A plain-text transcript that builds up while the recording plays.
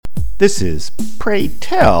This is Pray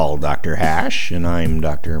Tell, Dr. Hash, and I'm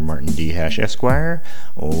Dr. Martin D. Hash, Esquire,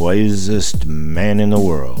 wisest man in the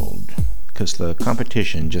world. 'Cause the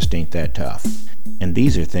competition just ain't that tough. And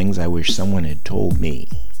these are things I wish someone had told me.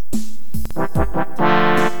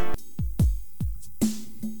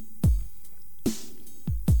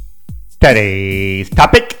 Today's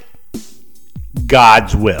topic: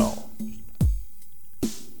 God's will.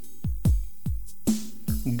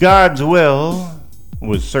 God's will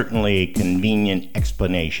was certainly a convenient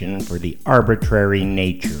explanation for the arbitrary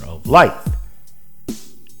nature of life.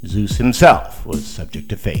 Zeus himself was subject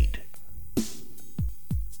to fate.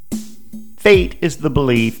 Fate is the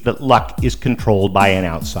belief that luck is controlled by an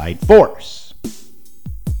outside force.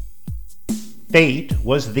 Fate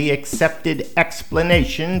was the accepted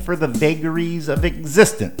explanation for the vagaries of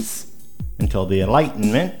existence until the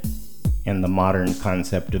Enlightenment and the modern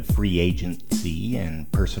concept of free agency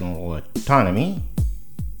and personal autonomy,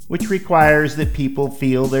 which requires that people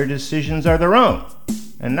feel their decisions are their own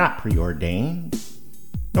and not preordained,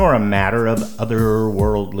 nor a matter of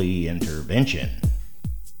otherworldly intervention.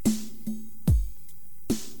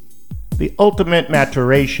 The ultimate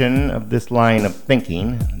maturation of this line of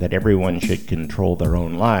thinking, that everyone should control their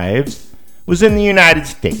own lives, was in the United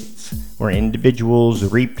States, where individuals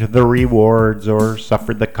reaped the rewards or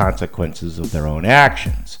suffered the consequences of their own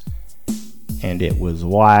actions. And it was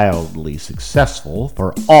wildly successful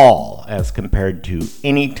for all as compared to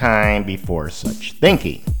any time before such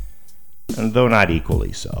thinking, though not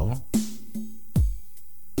equally so.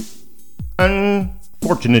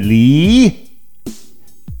 Unfortunately,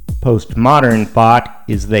 postmodern thought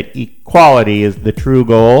is that equality is the true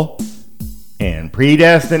goal, and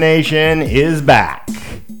predestination is back.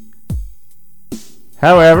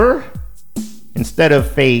 However, instead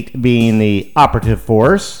of fate being the operative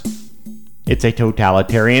force, it's a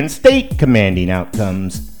totalitarian state commanding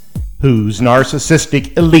outcomes, whose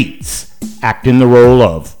narcissistic elites act in the role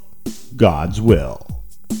of God's will.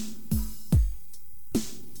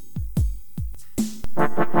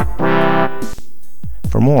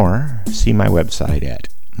 For more, see my website at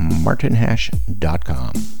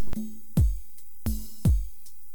martinhash.com.